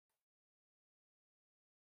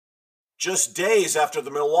Just days after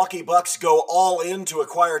the Milwaukee Bucks go all in to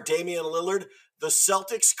acquire Damian Lillard, the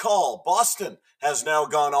Celtics call. Boston has now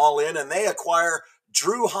gone all in, and they acquire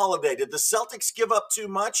Jrue Holiday. Did the Celtics give up too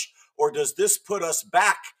much, or does this put us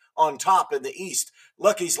back on top in the East?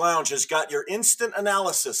 Lucky's Lounge has got your instant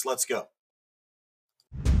analysis. Let's go.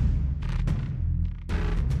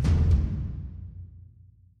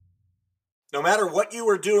 No matter what you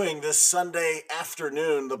were doing this Sunday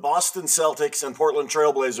afternoon, the Boston Celtics and Portland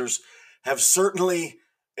Trailblazers have certainly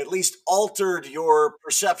at least altered your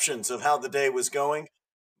perceptions of how the day was going.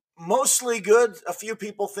 Mostly good. A few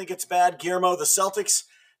people think it's bad. Guillermo, the Celtics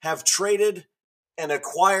have traded and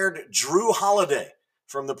acquired Jrue Holiday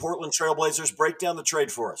from the Portland Trailblazers. Break down the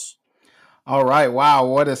trade for us. All right. Wow.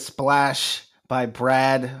 What a splash by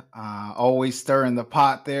Brad. Always stirring the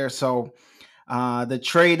pot there. So the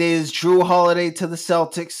trade is Jrue Holiday to the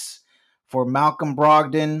Celtics for Malcolm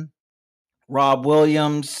Brogdon, Rob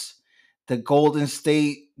Williams, the Golden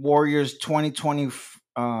State Warriors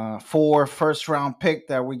 2024 first round pick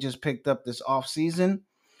that we just picked up this offseason,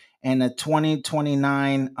 and a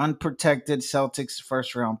 2029 unprotected Celtics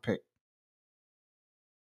first round pick.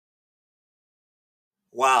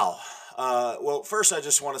 Wow. Well, first, I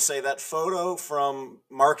just want to say that photo from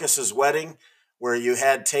Marcus's wedding where you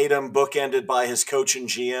had Tatum bookended by his coach and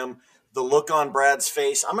GM, the look on Brad's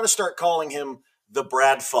face, I'm going to start calling him the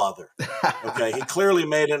Brad father. Okay. He clearly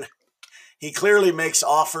makes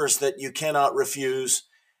offers that you cannot refuse,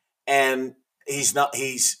 and he's got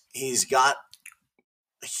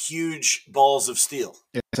huge balls of steel.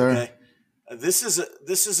 Yes, sir. Okay? This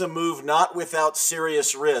is a move not without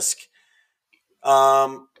serious risk.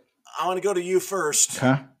 I want to go to you first.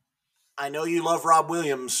 Okay. I know you love Rob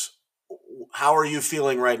Williams. How are you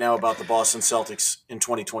feeling right now about the Boston Celtics in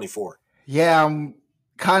 2024? Yeah, I'm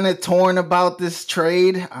kind of torn about this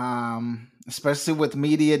trade. Especially with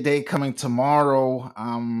media day coming tomorrow.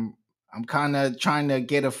 I'm kind of trying to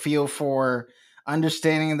get a feel for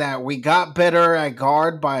understanding that we got better at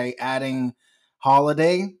guard by adding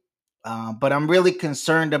Holiday. But I'm really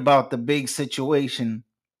concerned about the big situation.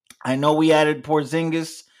 I know we added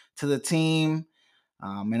Porzingis to the team.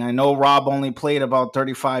 And I know Rob only played about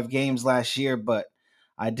 35 games last year, but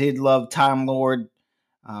I did love Timelord,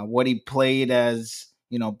 what he played as,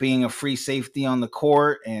 being a free safety on the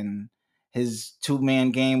court, and his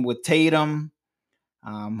two-man game with Tatum.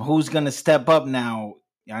 Who's going to step up now?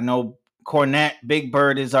 I know Cornette, Big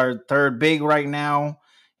Bird is our third big right now.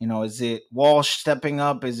 Is it Walsh stepping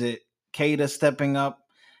up? Is it Kata stepping up?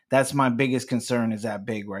 That's my biggest concern, is that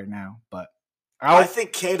big right now. But I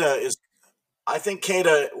think Kata,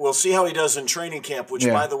 we'll see how he does in training camp, which,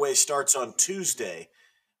 by the way, starts on Tuesday.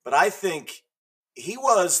 But I think he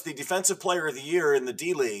was the defensive player of the year in the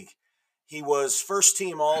D-League. He was first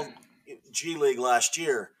team all G League last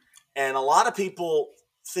year, and a lot of people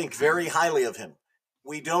think very highly of him.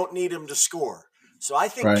 We don't need him to score. So I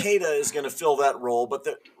think Kata is going to fill that role. But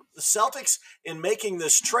the Celtics, in making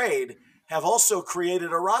this trade, have also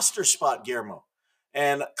created a roster spot, Guillermo.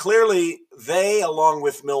 And clearly they, along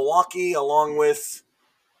with Milwaukee, along with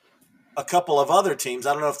a couple of other teams,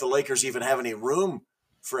 I don't know if the Lakers even have any room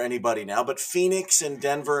for anybody now, but Phoenix and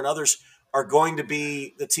Denver and others are going to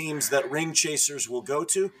be the teams that ring chasers will go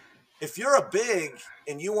to. If you're a big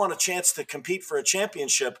and you want a chance to compete for a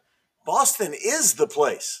championship, Boston is the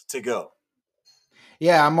place to go.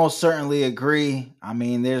 Yeah, I most certainly agree. I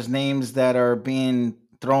mean, there's names that are being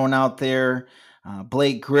thrown out there.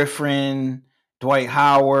 Blake Griffin, Dwight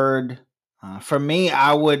Howard. For me,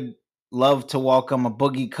 I would love to welcome a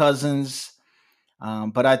Boogie Cousins.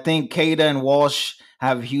 But I think Kata and Walsh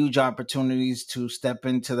have huge opportunities to step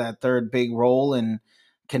into that third big role and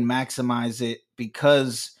can maximize it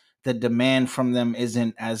because the demand from them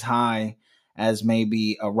isn't as high as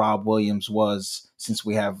maybe a Rob Williams was, since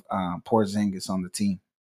we have Porzingis on the team.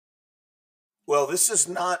 Well, this is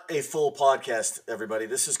not a full podcast, everybody.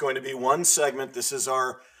 This is going to be one segment. This is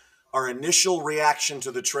our initial reaction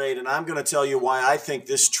to the trade, and I'm going to tell you why I think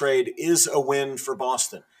this trade is a win for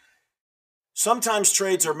Boston. Sometimes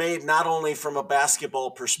trades are made not only from a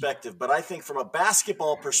basketball perspective, but I think from a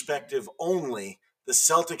basketball perspective only, the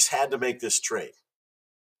Celtics had to make this trade.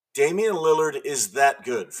 Damian Lillard is that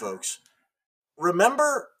good, folks.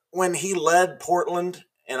 Remember when he led Portland,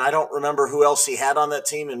 and I don't remember who else he had on that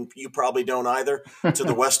team, and you probably don't either, to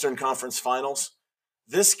the Western Conference Finals?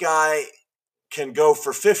 This guy can go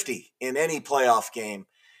for 50 in any playoff game.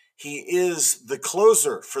 He is the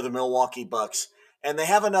closer for the Milwaukee Bucks, and they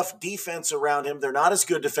have enough defense around him. They're not as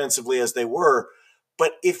good defensively as they were,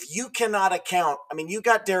 but if you cannot account, I mean, you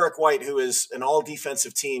got Derek White, who is an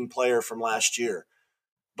all-defensive team player from last year,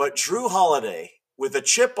 but Jrue Holiday with a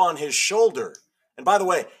chip on his shoulder. And by the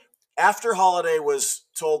way, after Holiday was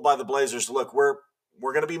told by the Blazers, look, we're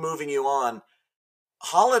going to be moving you on,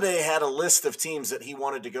 Holiday had a list of teams that he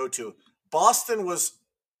wanted to go to. Boston was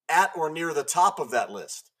at or near the top of that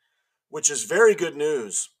list, which is very good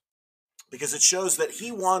news because it shows that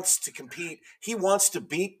he wants to compete. He wants to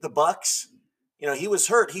beat the Bucks. He was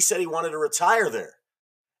hurt. He said he wanted to retire there.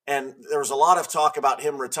 And there was a lot of talk about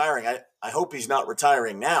him retiring. I hope he's not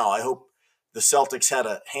retiring now. I hope the Celtics had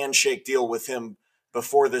a handshake deal with him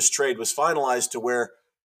before this trade was finalized to where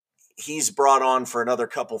he's brought on for another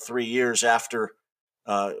 3 years after,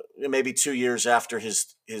 maybe 2 years after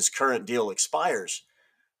his current deal expires.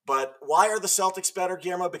 But why are the Celtics better,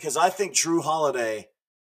 Guillermo? Because I think Jrue Holiday,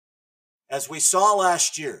 as we saw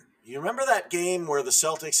last year, you remember that game where the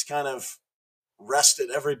Celtics kind of rested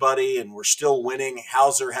everybody and were still winning?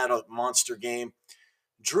 Hauser had a monster game.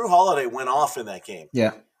 Jrue Holiday went off in that game.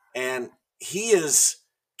 Yeah. And he is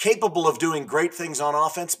capable of doing great things on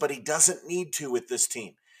offense, but he doesn't need to with this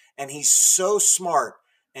team. And he's so smart.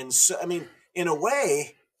 And so, in a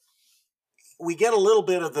way, we get a little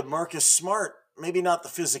bit of the Marcus Smart, maybe not the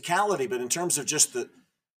physicality, but in terms of just the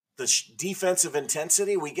defensive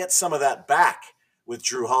intensity, we get some of that back with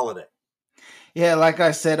Jrue Holiday. Yeah, like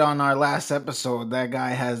I said on our last episode, that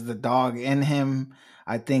guy has the dog in him.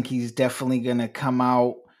 I think he's definitely going to come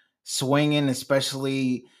out swinging,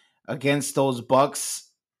 especially against those Bucks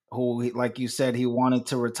who, like you said, he wanted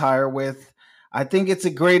to retire with. I think it's a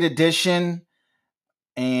great addition,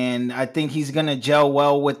 and I think he's going to gel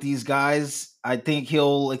well with these guys. I think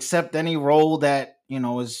he'll accept any role that,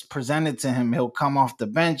 is presented to him. He'll come off the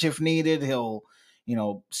bench if needed. He'll,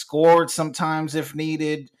 score sometimes if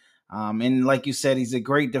needed. And like you said, he's a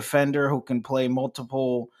great defender who can play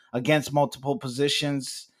against multiple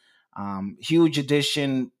positions. Huge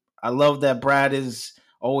addition. I love that Brad is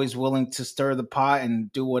always willing to stir the pot and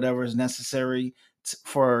do whatever is necessary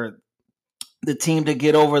for the team to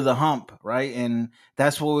get over the hump, right? And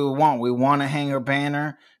that's what we want. We want to hang our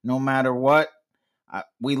banner no matter what.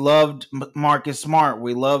 We loved Marcus Smart.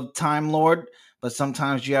 We loved Timelord, but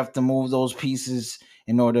sometimes you have to move those pieces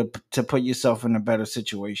in order to put yourself in a better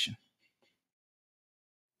situation.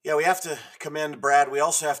 Yeah, we have to commend Brad. We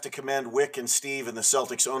also have to commend Wick and Steve and the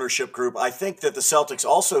Celtics ownership group. I think that the Celtics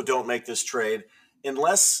also don't make this trade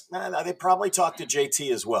unless they probably talk to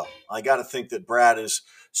JT as well. I got to think that Brad is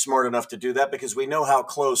smart enough to do that because we know how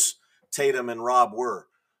close Tatum and Rob were.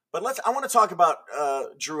 But I want to talk about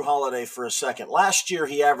Jrue Holiday for a second. Last year,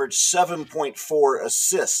 he averaged 7.4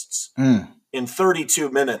 assists in 32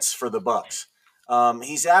 minutes for the Bucks.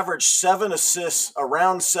 He's averaged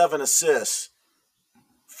around 7 assists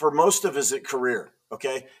for most of his career,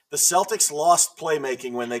 okay? The Celtics lost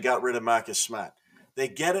playmaking when they got rid of Marcus Smart. They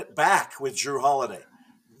get it back with Jrue Holiday.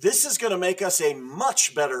 This is going to make us a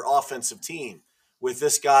much better offensive team with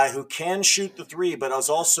this guy who can shoot the three, but is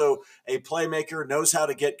also a playmaker, knows how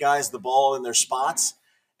to get guys the ball in their spots,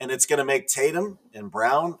 and it's going to make Tatum and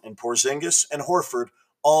Brown and Porzingis and Horford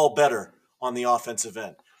all better on the offensive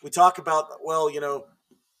end. We talk about,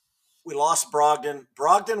 we lost Brogdon.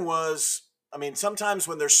 Brogdon was... sometimes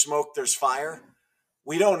when there's smoke, there's fire.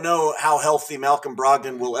 We don't know how healthy Malcolm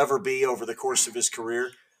Brogdon will ever be over the course of his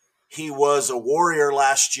career. He was a warrior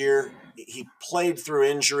last year. He played through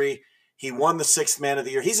injury. He won the 6th Man of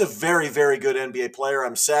the Year. He's a very, very good NBA player.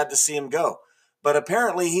 I'm sad to see him go. But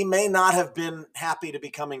apparently he may not have been happy to be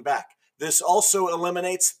coming back. This also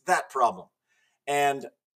eliminates that problem. And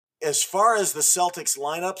as far as the Celtics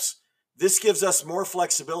lineups, this gives us more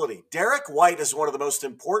flexibility. Derek White is one of the most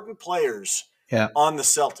important players on the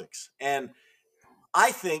Celtics. And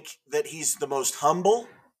I think that he's the most humble,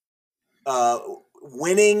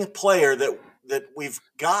 winning player that we've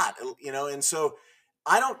got, and so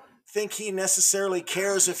I don't think he necessarily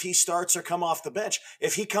cares if he starts or come off the bench.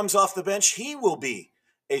 If he comes off the bench, he will be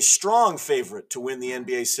a strong favorite to win the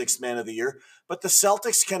NBA 6th Man of the Year. But the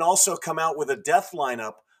Celtics can also come out with a death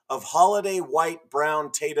lineup of Holiday, White,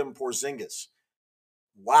 Brown, Tatum, Porzingis.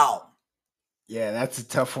 Wow. Yeah, that's a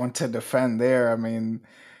tough one to defend there.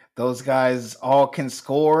 Those guys all can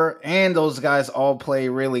score, and those guys all play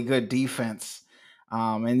really good defense.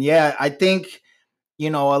 I think, a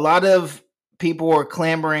lot of people were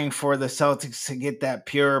clamoring for the Celtics to get that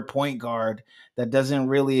pure point guard that doesn't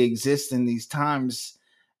really exist in these times,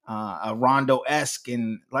 a Rondo-esque.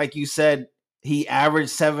 And like you said, he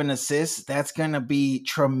averaged 7 assists. That's going to be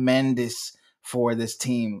tremendous for this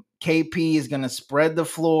team. KP is going to spread the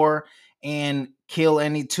floor and kill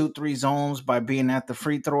any 2-3 zones by being at the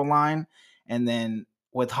free throw line. And then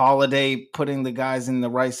with Holiday putting the guys in the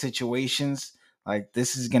right situations,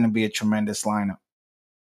 this is going to be a tremendous lineup.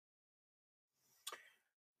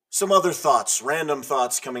 Some other thoughts, random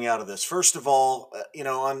thoughts coming out of this. First of all,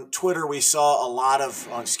 on Twitter we saw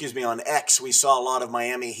on X we saw a lot of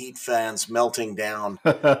Miami Heat fans melting down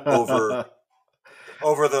over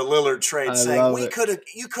the Lillard trade, I saying love it.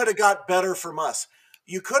 you could have got better from us.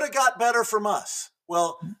 You could have got better from us.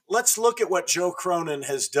 Well, let's look at what Joe Cronin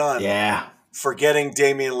has done for getting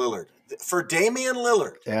Damian Lillard. For Damian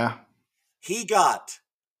Lillard, he got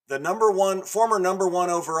the former number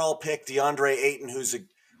one overall pick, DeAndre Ayton, who's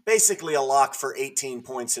basically a lock for 18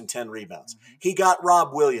 points and 10 rebounds. He got Rob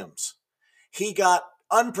Williams. He got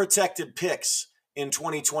unprotected picks in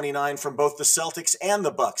 2029 from both the Celtics and the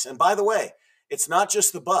Bucks. And by the way, it's not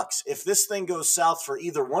just the Bucks. If this thing goes south for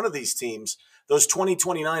either one of these teams, those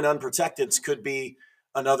 2029 unprotecteds could be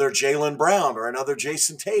another Jaylen Brown or another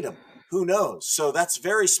Jason Tatum. Who knows? So that's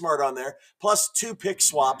very smart on there. Plus 2 pick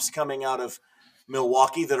swaps coming out of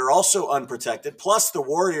Milwaukee that are also unprotected, plus the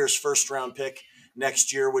Warriors' first-round pick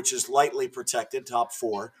next year, which is lightly protected, top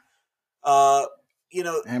 4. And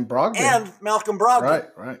Brogdon. And Malcolm Brogdon.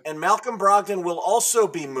 Right. And Malcolm Brogdon will also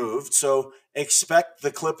be moved, so expect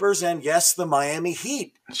the Clippers and, yes, the Miami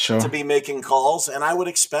Heat to be making calls, and I would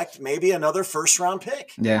expect maybe another first-round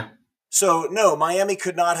pick. Yeah. So, no, Miami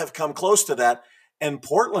could not have come close to that. And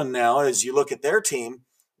Portland now, as you look at their team,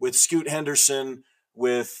 with Scoot Henderson,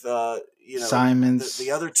 with Simons,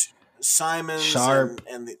 the other Simons, Sharp,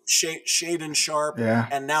 and the Shaden Sharp, yeah,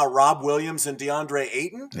 and now Rob Williams and DeAndre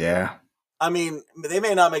Ayton. Yeah, I mean, they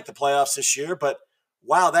may not make the playoffs this year, but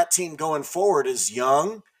wow, that team going forward is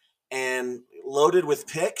young and loaded with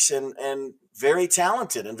picks and very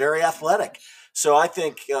talented and very athletic. So I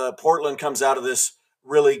think Portland comes out of this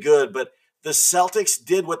really good. But the Celtics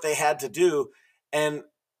did what they had to do. And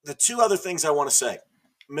the two other things I want to say,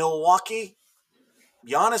 Milwaukee,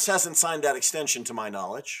 Giannis hasn't signed that extension to my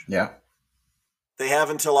knowledge. Yeah. They have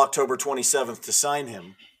until October 27th to sign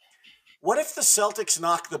him. What if the Celtics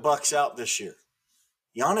knock the Bucks out this year?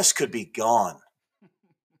 Giannis could be gone.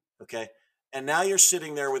 Okay? And now you're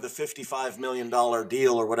sitting there with a $55 million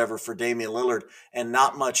deal or whatever for Damian Lillard and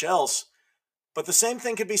not much else. But the same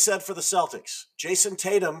thing could be said for the Celtics. Jason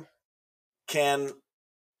Tatum can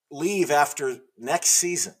leave after next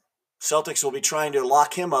season. Celtics will be trying to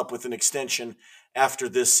lock him up with an extension after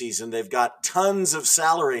this season. They've got tons of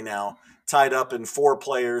salary now tied up in 4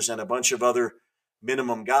 players and a bunch of other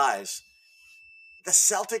minimum guys. The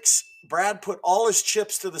Celtics, Brad put all his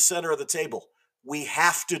chips to the center of the table. We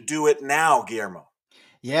have to do it now, Guillermo.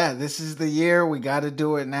 Yeah, this is the year. We got to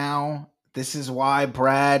do it now. This is why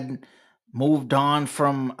Brad moved on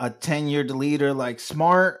from a tenured leader like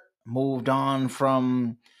Smart, moved on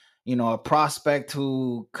from, a prospect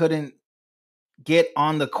who couldn't get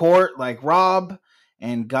on the court like Rob,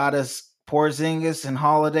 and got us Porzingis and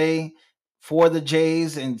Holiday for the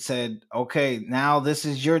Jays and said, okay, now this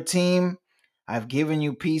is your team. I've given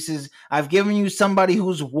you pieces. I've given you somebody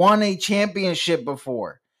who's won a championship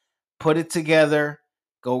before. Put it together.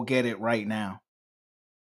 Go get it right now.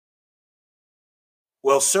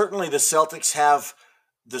 Well, certainly the Celtics have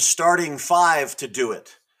the starting 5 to do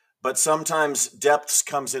it, but sometimes depth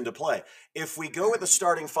comes into play. If we go with the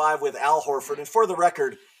starting 5 with Al Horford, and for the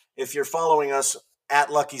record, if you're following us at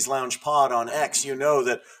Lucky's Lounge Pod on X, you know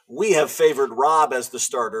that we have favored Rob as the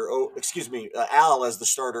starter. Al as the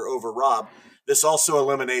starter over Rob. This also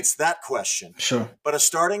eliminates that question. Sure. But a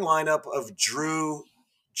starting lineup of Jrue,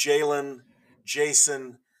 Jalen,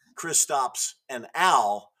 Jason, Kristaps, and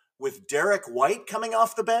Al with Derek White coming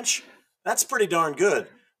off the bench, that's pretty darn good.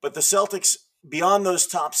 But the Celtics, beyond those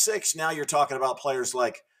top 6, now you're talking about players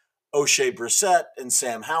like O'Shea Brissett and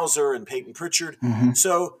Sam Hauser and Peyton Pritchard. Mm-hmm.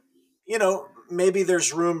 So, maybe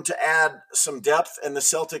there's room to add some depth, and the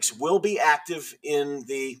Celtics will be active in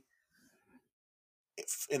the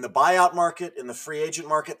buyout market, in the free agent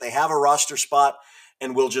market. They have a roster spot,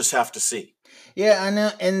 and we'll just have to see. Yeah, I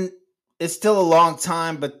know, and it's still a long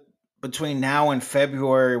time, but between now and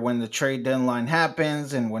February, when the trade deadline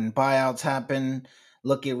happens and when buyouts happen,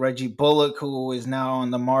 look at Reggie Bullock, who is now on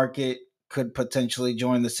the market, could potentially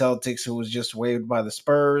join the Celtics, who was just waived by the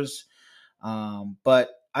Spurs. But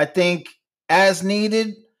I think as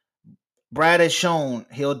needed, Brad has shown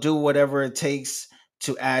he'll do whatever it takes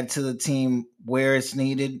to add to the team where it's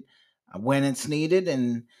needed, when it's needed,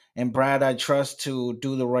 and Brad, I trust to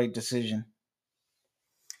do the right decision.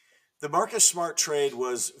 The Marcus Smart trade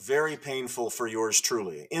was very painful for yours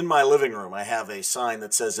truly. In my living room, I have a sign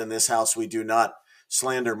that says, "In this house, we do not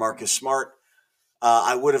slander Marcus Smart."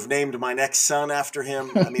 I would have named my next son after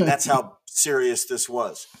him. I mean, that's how serious this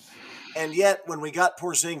was. And yet, when we got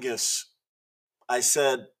Porzingis, I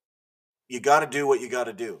said, you got to do what you got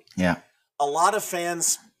to do. Yeah. A lot of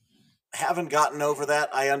fans haven't gotten over that.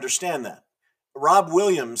 I understand that. Rob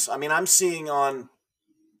Williams, I mean, I'm seeing on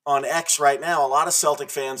X right now, a lot of Celtic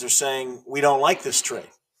fans are saying we don't like this trade.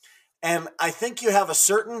 And I think you have a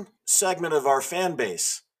certain segment of our fan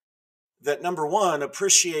base that, number one,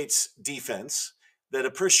 appreciates defense, that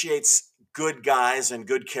appreciates good guys and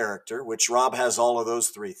good character, which Rob has all of those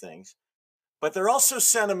three things. But they're also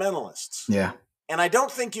sentimentalists. Yeah. And I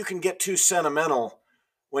don't think you can get too sentimental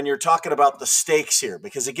when you're talking about the stakes here,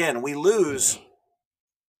 because again, we could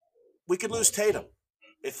lose Tatum.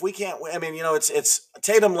 If we can't, I mean, it's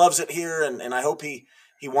Tatum loves it here, and I hope he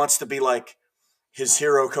wants to be like his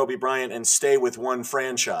hero Kobe Bryant and stay with one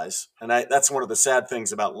franchise. And that's one of the sad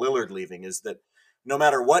things about Lillard leaving, is that no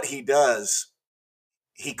matter what he does,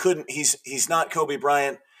 he couldn't. He's not Kobe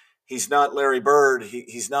Bryant. He's not Larry Bird.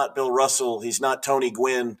 He's not Bill Russell. He's not Tony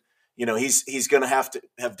Gwynn. He's going to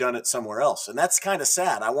have done it somewhere else, and that's kind of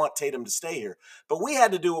sad. I want Tatum to stay here, but we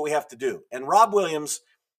had to do what we have to do. And Rob Williams,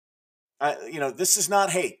 this is not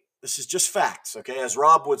hate. This is just facts, okay? As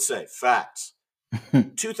Rob would say, facts.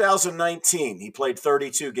 2019, he played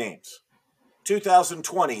 32 games.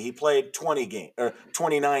 2020, he played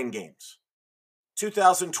 29 games.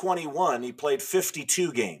 2021, he played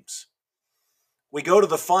 52 games. We go to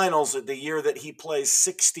the finals at the year that he plays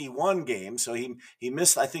 61 games. So he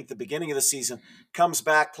missed, I think, the beginning of the season, comes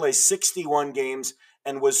back, plays 61 games,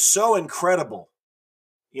 and was so incredible,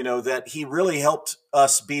 that he really helped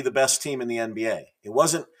us be the best team in the NBA. It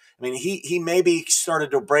wasn't, I mean, he maybe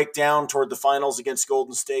started to break down toward the finals against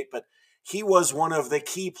Golden State, but he was one of the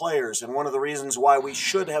key players and one of the reasons why we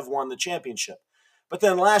should have won the championship. But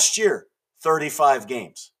then last year, 35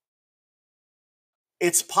 games.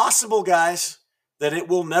 It's possible, guys, that it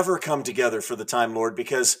will never come together for the Time Lord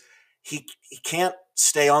because he can't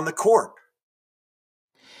stay on the court.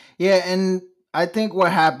 Yeah, and I think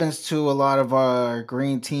what happens to a lot of our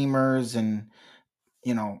green teamers, and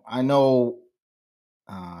I know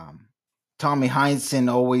Tommy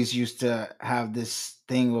Heinsohn always used to have this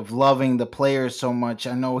thing of loving the players so much.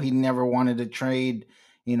 I know he never wanted to trade,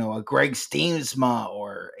 a Greg Steamsma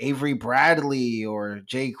or Avery Bradley or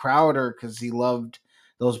Jay Crowder because he loved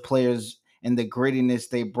those players and the grittiness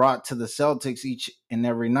they brought to the Celtics each and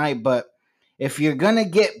every night. But if you're going to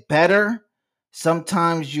get better,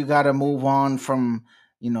 sometimes you got to move on from,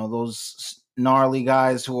 those gnarly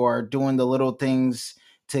guys who are doing the little things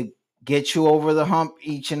to get you over the hump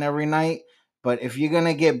each and every night. But if you're going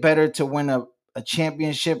to get better to win a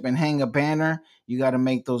championship and hang a banner, you got to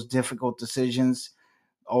make those difficult decisions.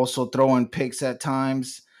 Also throw in picks at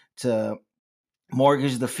times to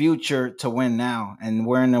mortgage the future to win now. And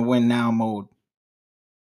we're in a win now mode.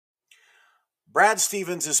 Brad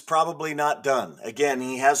Stevens is probably not done. Again,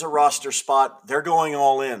 he has a roster spot. They're going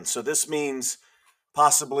all in. So this means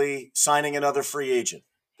possibly signing another free agent.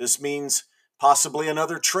 This means possibly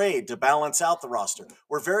another trade to balance out the roster.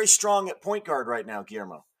 We're very strong at point guard right now,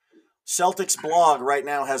 Guillermo. Celtics blog right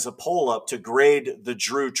now has a poll up to grade the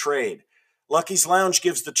Jrue trade. Lucky's Lounge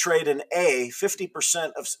gives the trade an A.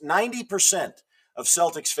 90% of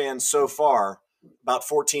Celtics fans so far, about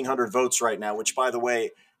 1,400 votes right now, which, by the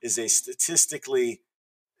way, is a statistically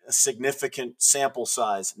significant sample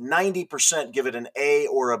size. 90% give it an A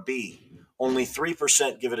or a B. Only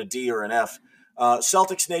 3% give it a D or an F.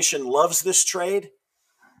 Celtics Nation loves this trade.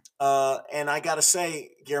 And I got to say,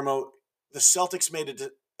 Guillermo, the Celtics made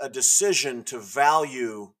a decision to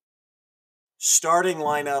value starting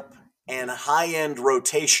lineup and high-end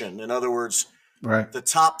rotation. In other words, right, the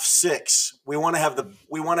top six. We want to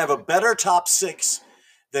have a better top six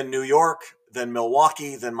than New York, than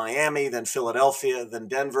Milwaukee, than Miami, than Philadelphia, than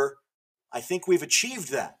Denver. I think we've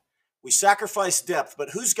achieved that. We sacrificed depth, but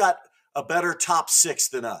who's got a better top six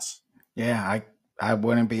than us? Yeah, I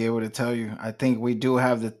wouldn't be able to tell you. I think we do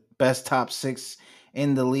have the best top six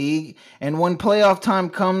in the league. And when playoff time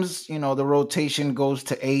comes, the rotation goes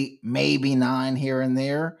to 8, maybe 9 here and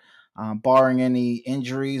there, barring any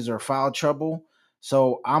injuries or foul trouble.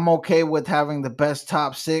 So I'm okay with having the best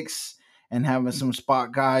top 6 and having some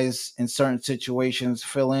spot guys in certain situations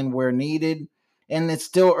fill in where needed. And it's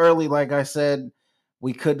still early, like I said.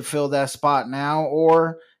 We could fill that spot now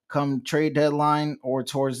or come trade deadline or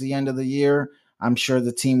towards the end of the year. I'm sure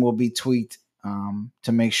the team will be tweaked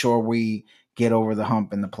to make sure we get over the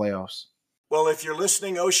hump in the playoffs. Well, if you're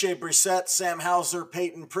listening, O'Shea Brissett, Sam Hauser,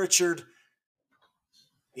 Peyton Pritchard,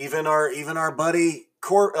 even our buddy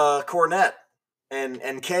Cornette and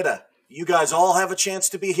Keda, you guys all have a chance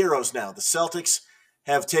to be heroes now. The Celtics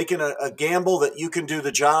have taken a gamble that you can do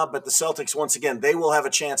the job, but the Celtics, once again, they will have a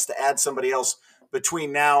chance to add somebody else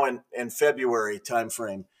between now and February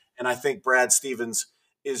timeframe. And I think Brad Stevens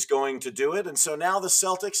is going to do it. And so now the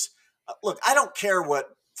Celtics, look, I don't care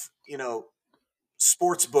what,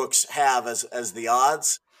 sports books have as the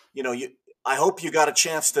odds. I hope you got a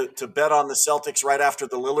chance to bet on the Celtics right after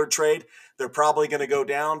the Lillard trade. They're probably going to go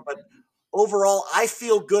down, but overall, I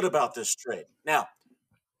feel good about this trade. Now,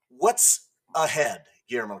 what's ahead,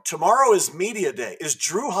 Guillermo? Tomorrow is media day. Is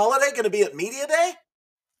Jrue Holiday going to be at media day?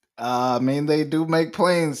 I mean, they do make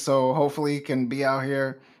planes, so hopefully he can be out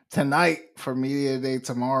here tonight for media day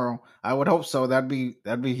tomorrow. I would hope so. That'd be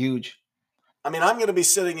huge. I mean, I'm going to be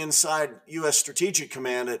sitting inside U.S. Strategic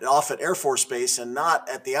Command at Offutt Air Force Base and not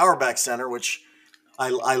at the Auerbach Center, which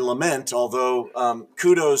I lament. Although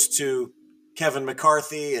kudos to Kevin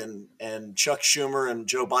McCarthy and Chuck Schumer and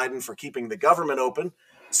Joe Biden for keeping the government open,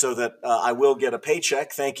 so that I will get a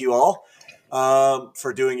paycheck. Thank you all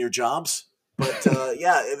for doing your jobs. But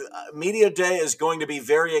Media Day is going to be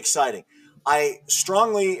very exciting. I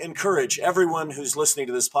strongly encourage everyone who's listening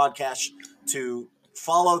to this podcast to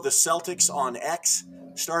follow the Celtics on X.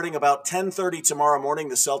 Starting about 10:30 tomorrow morning,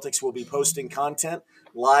 the Celtics will be posting content,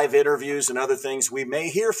 live interviews, and other things. We may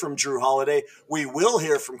hear from Jrue Holiday. We will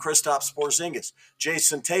hear from Kristaps Porzingis,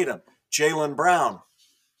 Jason Tatum, Jaylen Brown,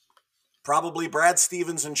 probably Brad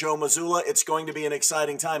Stevens and Joe Mazzulla. It's going to be an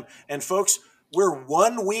exciting time. And folks, we're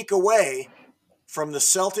 1 week away from the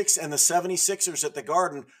Celtics and the 76ers at the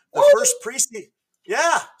Garden. The first preseason.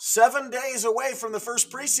 Yeah, 7 days away from the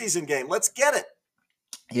first preseason game. Let's get it.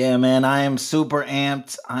 Yeah, man, I am super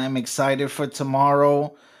amped. I'm excited for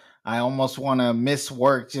tomorrow. I almost want to miss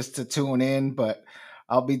work just to tune in, but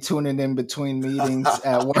I'll be tuning in between meetings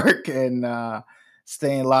at work and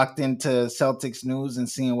staying locked into Celtics news and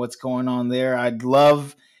seeing what's going on there. I'd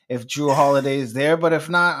love if Jrue Holiday is there, but if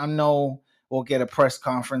not, I know we'll get a press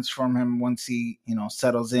conference from him once he,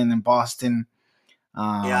 settles in Boston.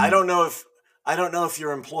 I don't know if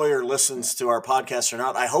your employer listens to our podcast or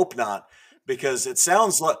not. I hope not, because it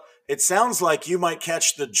sounds like you might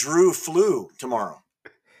catch the Jrue flu tomorrow.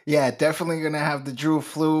 Yeah, definitely gonna have the Jrue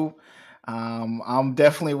flu. I'm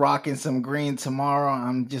definitely rocking some green tomorrow.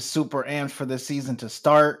 I'm just super amped for the season to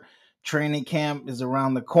start. Training camp is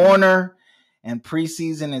around the corner, and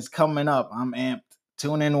preseason is coming up. I'm amped.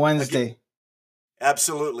 Tune in Wednesday.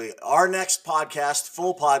 Absolutely. Our next podcast,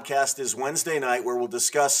 full podcast, is Wednesday night, where we'll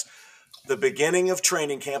discuss the beginning of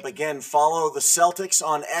training camp. Again, follow the Celtics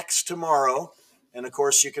on X tomorrow. And, of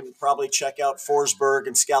course, you can probably check out Forsberg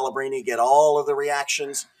and Scalabrine, get all of the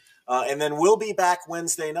reactions. And then we'll be back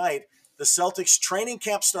Wednesday night. The Celtics training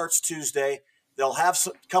camp starts Tuesday. They'll have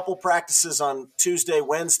a couple practices on Tuesday,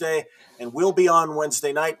 Wednesday, and we'll be on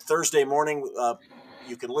Wednesday night, Thursday morning.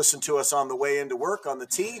 You can listen to us on the way into work on the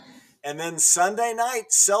T. And then Sunday night,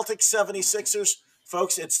 Celtics 76ers.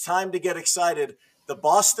 Folks, it's time to get excited. The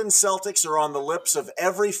Boston Celtics are on the lips of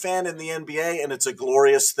every fan in the NBA, and it's a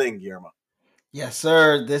glorious thing, Guillermo. Yes,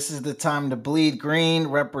 sir. This is the time to bleed green,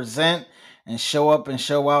 represent, and show up and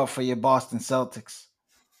show out for your Boston Celtics.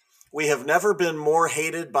 We have never been more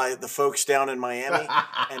hated by the folks down in Miami.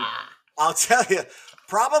 And I'll tell you,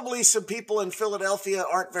 probably some people in Philadelphia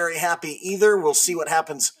aren't very happy either. We'll see what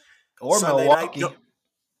happens or Sunday Milwaukee. night.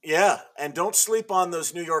 Yeah, and don't sleep on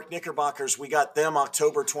those New York Knickerbockers. We got them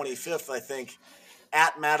October 25th, I think,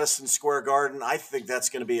 at Madison Square Garden. I think that's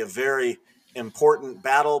going to be a very important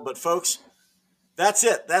battle. But, folks, that's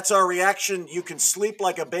it. That's our reaction. You can sleep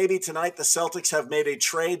like a baby tonight. The Celtics have made a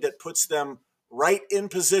trade that puts them right in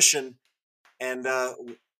position, and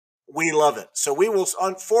we love it. So we will,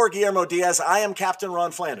 for Guillermo Diaz, I am Captain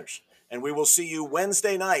Ron Flanders, and we will see you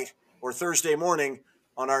Wednesday night or Thursday morning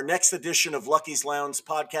on our next edition of Lucky's Lounge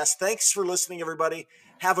podcast. Thanks for listening, everybody.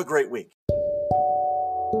 Have a great week.